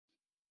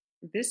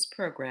This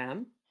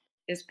program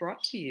is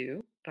brought to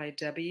you by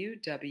W.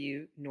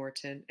 W.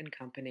 Norton and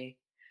Company,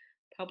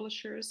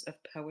 publishers of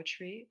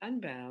Poetry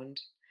Unbound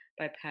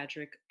by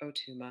Padraig Ó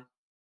Tuama.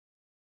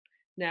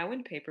 Now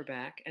in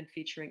paperback and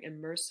featuring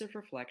immersive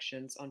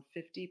reflections on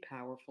 50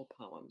 powerful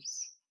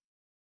poems.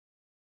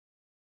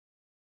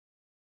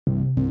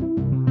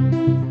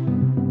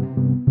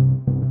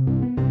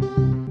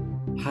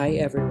 Hi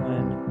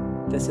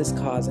everyone, this is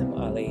Kazim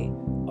Ali,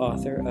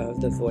 author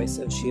of The Voice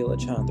of Sheila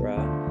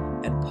Chandra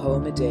and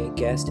Poem a Day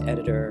guest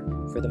editor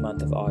for the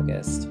month of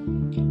August.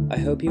 I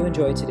hope you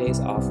enjoy today's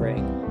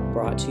offering,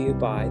 brought to you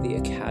by the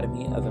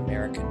Academy of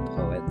American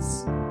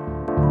Poets.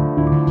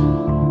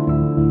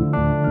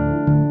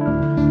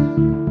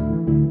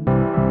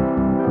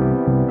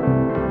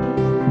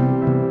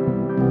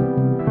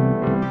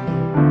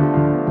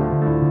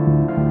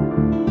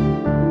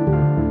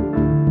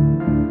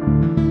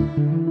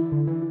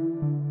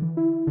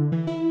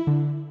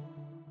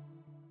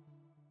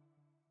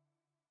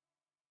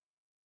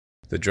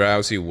 The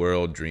Drowsy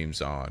World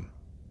Dreams On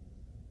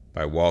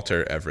by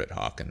Walter Everett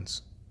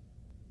Hawkins.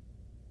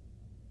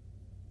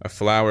 A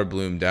flower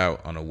bloomed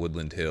out on a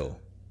woodland hill.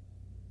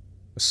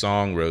 A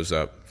song rose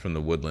up from the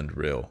woodland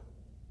rill.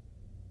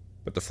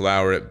 But the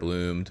flower it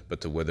bloomed but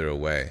to wither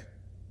away,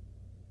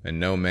 and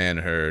no man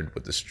heard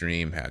what the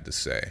stream had to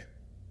say,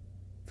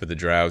 for the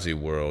drowsy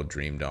world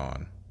dreamed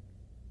on.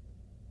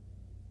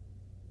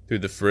 Through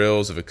the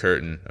frills of a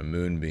curtain a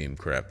moonbeam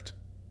crept,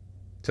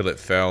 till it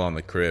fell on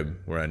the crib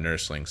where a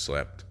nursling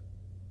slept.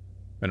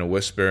 And a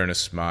whisper and a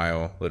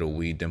smile lit a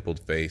wee dimpled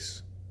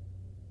face,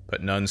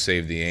 but none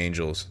save the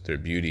angels their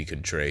beauty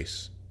could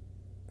trace,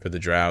 for the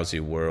drowsy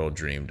world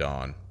dreamed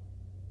on.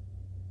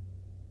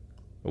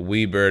 A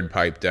wee bird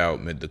piped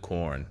out mid the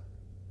corn,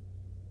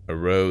 a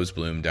rose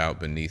bloomed out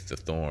beneath the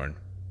thorn,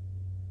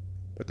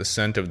 but the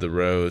scent of the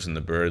rose and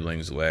the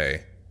birdlings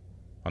lay,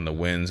 on the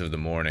winds of the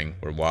morning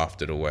were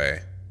wafted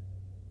away,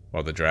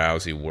 while the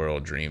drowsy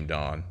world dreamed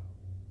on.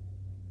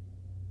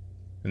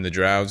 And the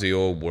drowsy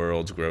old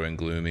world's growing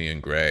gloomy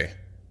and gray,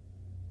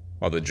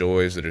 while the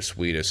joys that are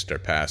sweetest are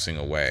passing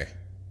away.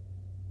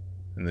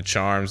 And the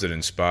charms that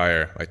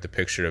inspire, like the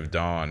picture of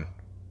dawn,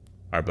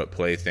 are but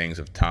playthings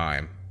of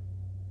time.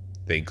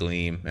 They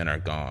gleam and are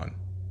gone,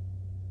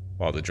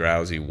 while the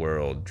drowsy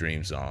world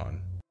dreams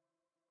on.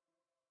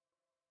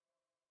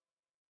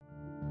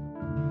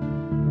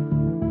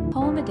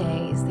 Poem a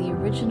Day is the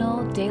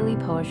original daily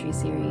poetry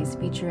series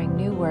featuring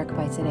new work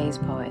by today's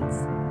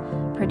poets.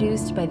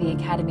 Produced by the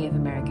Academy of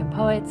American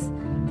Poets,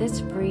 this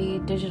free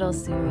digital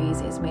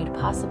series is made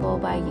possible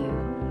by you,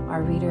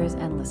 our readers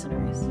and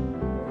listeners.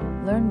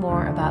 Learn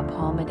more about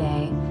Poem a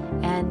Day,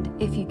 and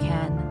if you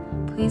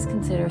can, please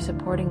consider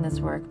supporting this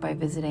work by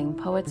visiting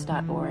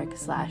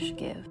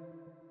poets.org/give.